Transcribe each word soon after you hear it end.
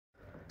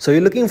So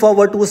you're looking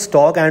forward to a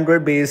stock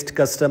Android based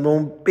custom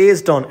ROM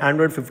based on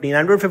Android 15.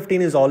 Android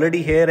 15 is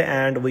already here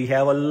and we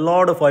have a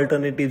lot of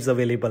alternatives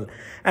available.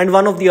 And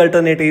one of the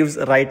alternatives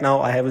right now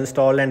I have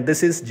installed, and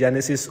this is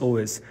Genesis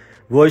OS.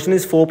 Version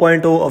is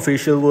 4.0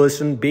 official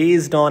version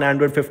based on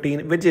Android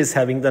 15, which is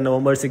having the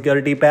November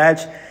security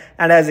patch.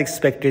 And as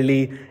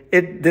expectedly,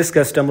 this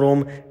custom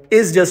ROM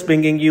is just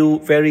bringing you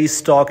very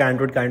stock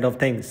Android kind of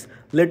things.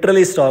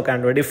 Literally stock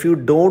Android. If you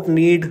don't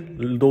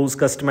need those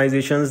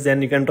customizations,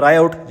 then you can try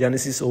out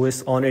Genesis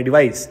OS on a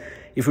device.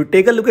 If you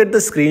take a look at the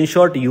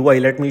screenshot UI,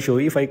 let me show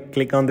you. If I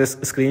click on this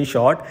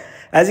screenshot,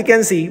 as you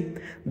can see,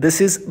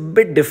 this is a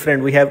bit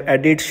different. We have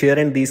edit, share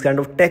and these kind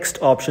of text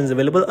options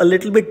available, a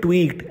little bit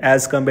tweaked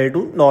as compared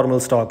to normal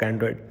stock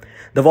Android.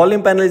 The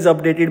volume panel is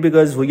updated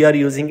because we are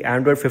using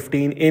Android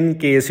 15, in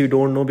case you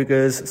don't know,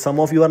 because some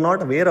of you are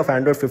not aware of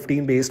Android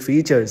 15 based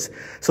features.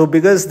 So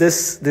because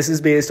this is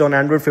based on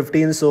Android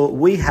 15, so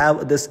we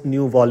have this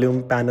new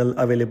volume panel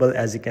available,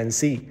 as you can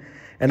see.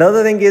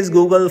 Another thing is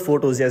Google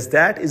Photos. Yes,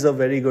 that is a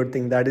very good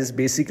thing. That is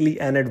basically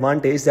an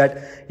advantage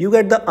that you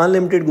get the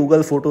unlimited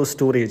Google Photos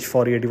storage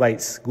for your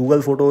device.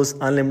 Google Photos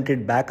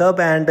unlimited backup,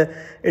 and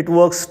it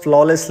works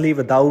flawlessly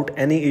without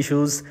any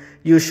issues.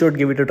 You should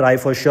give it a try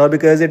for sure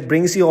because it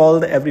brings you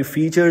all every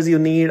features you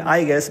need,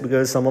 I guess,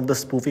 because some of the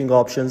spoofing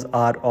options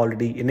are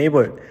already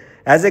enabled.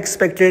 As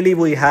expectedly,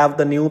 we have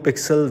the new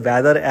Pixel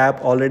Weather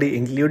app already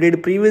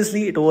included.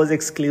 Previously, it was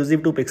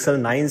exclusive to Pixel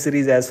 9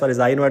 series as far as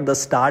I know at the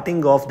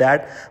starting of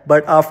that.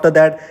 But after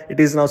that, it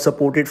is now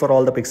supported for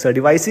all the Pixel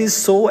devices.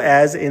 So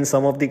as in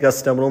some of the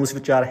custom ROMs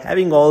which are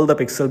having all the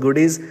Pixel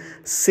goodies,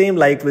 same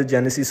like with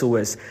Genesis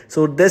OS.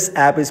 So this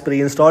app is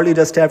pre-installed. You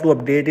just have to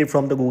update it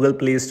from the Google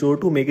Play Store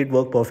to make it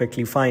work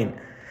perfectly fine.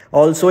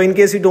 Also, in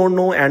case you don't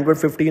know, Android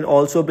 15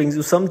 also brings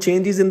you some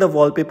changes in the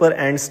wallpaper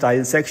and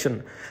style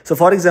section. So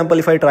for example,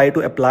 if I try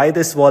to apply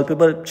this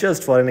wallpaper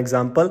just for an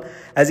example,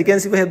 as you can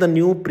see, we have the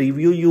new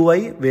preview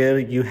UI where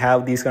you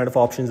have these kind of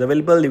options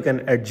available. You can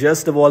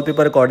adjust the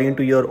wallpaper according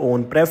to your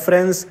own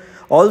preference.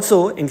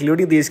 Also,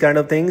 including these kind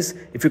of things,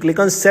 if you click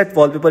on set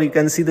wallpaper, you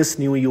can see this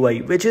new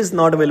UI, which is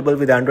not available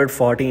with Android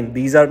 14.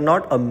 These are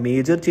not a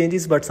major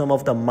changes, but some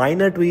of the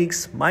minor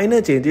tweaks, minor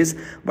changes,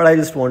 but I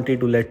just wanted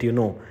to let you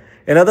know.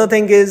 Another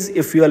thing is,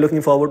 if you are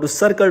looking forward to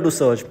circle to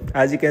search,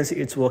 as you can see,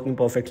 it's working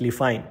perfectly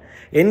fine.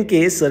 In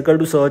case circle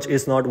to search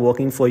is not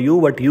working for you,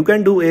 what you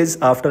can do is,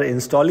 after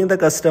installing the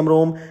custom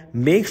ROM,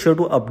 make sure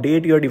to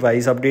update your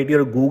device, update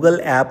your Google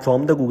app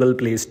from the Google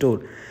Play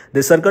Store.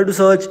 The circle to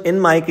search, in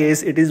my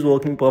case, it is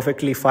working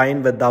perfectly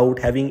fine without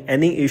having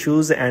any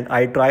issues, and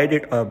I tried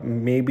it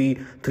maybe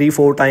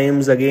 3-4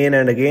 times again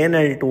and again,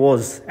 and it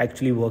was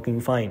actually working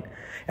fine.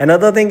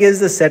 Another thing is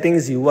the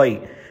settings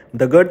UI.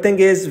 The good thing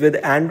is with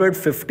Android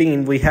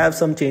 15, we have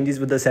some changes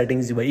with the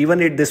settings UI.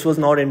 Even this was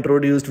not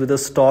introduced with the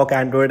stock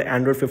Android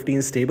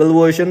 15 stable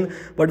version,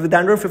 but with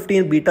Android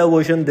 15 beta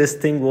version, this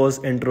thing was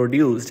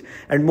introduced.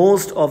 And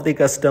most of the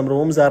custom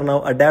ROMs are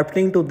now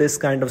adapting to this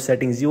kind of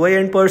settings UI.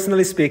 And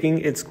personally speaking,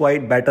 it's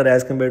quite better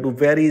as compared to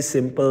very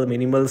simple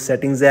minimal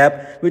settings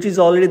app, which is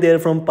already there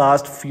from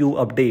past few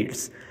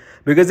updates.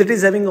 Because it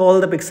is having all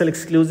the Pixel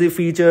exclusive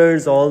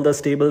features, all the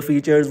stable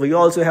features. We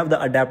also have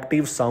the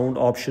adaptive sound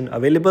option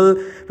available,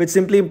 which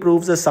simply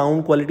improves the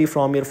sound quality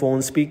from your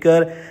phone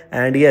speaker.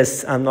 And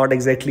yes, I'm not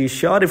exactly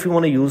sure if you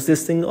want to use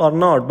this thing or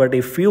not, but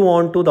if you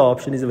want to, the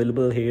option is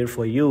available here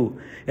for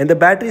you. In the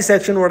battery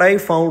section, what I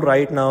found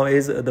right now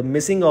is the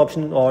missing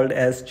option called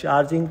as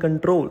charging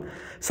control.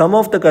 Some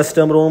of the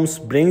custom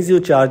ROMs brings you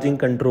charging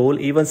control,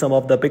 even some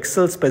of the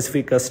Pixel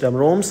specific custom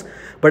ROMs,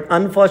 but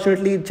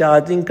unfortunately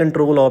charging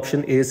control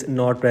option is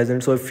not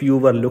present. So if you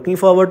were looking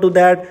forward to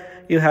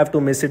that, you have to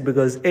miss it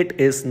because it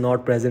is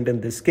not present in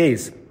this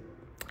case.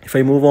 If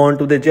I move on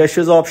to the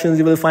gestures options,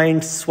 you will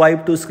find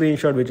swipe to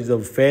screenshot, which is a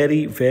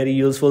very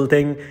useful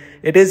thing.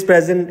 It is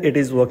present, it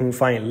is working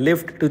fine.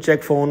 Lift to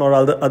check phone or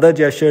all the other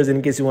gestures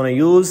in case you want to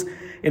use.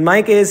 In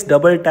my case,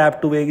 double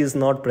tap to wake is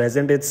not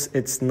present.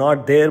 It's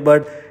not there,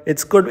 but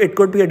it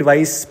could be a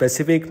device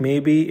specific.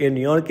 Maybe in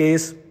your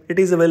case, it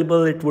is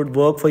available. It would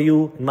work for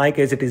you. In my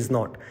case, it is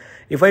not.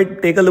 If I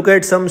take a look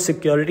at some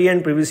security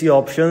and privacy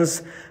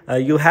options,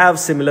 you have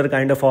similar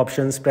kind of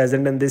options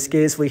present. In this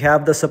case, we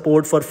have the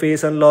support for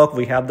face unlock.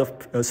 We have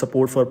the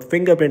support for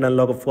fingerprint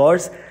unlock, of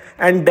course.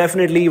 And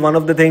definitely one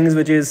of the things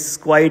which is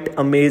quite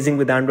amazing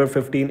with Android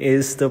 15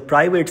 is the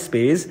private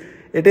space.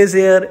 It is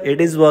here, it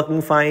is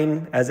working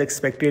fine as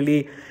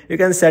expectedly. You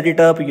can set it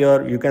up,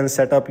 you can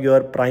set up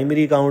your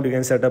primary account, you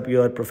can set up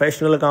your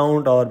professional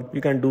account, or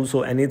you can do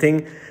so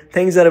anything.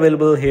 Things are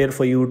available here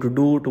for you to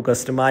do, to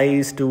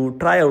customize, to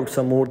try out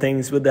some more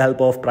things with the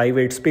help of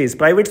private space.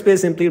 Private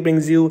space simply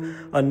brings you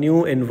a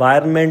new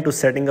environment to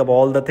setting up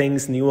all the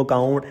things, new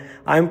account.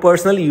 I'm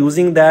personally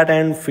using that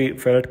and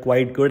felt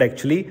quite good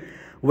actually.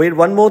 Wait,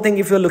 one more thing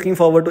if you're looking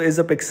forward to is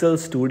the Pixel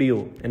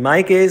Studio. In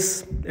my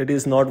case, it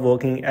is not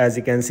working. As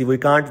you can see, we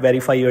can't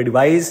verify your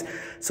device.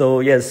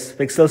 So yes,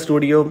 Pixel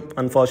Studio,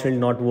 unfortunately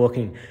not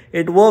working.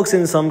 It works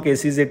in some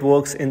cases, it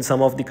works in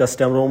some of the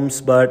custom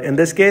ROMs, but in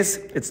this case,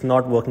 it's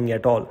not working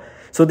at all.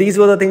 So these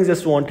were the things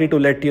just wanted to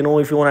let you know.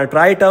 If you want to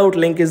try it out,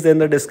 link is there in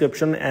the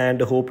description,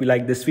 and hope you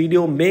like this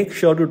video. Make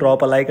sure to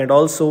drop a like and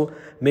also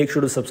make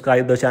sure to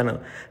subscribe the channel.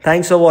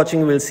 Thanks for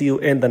watching. We'll see you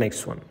in the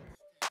next one.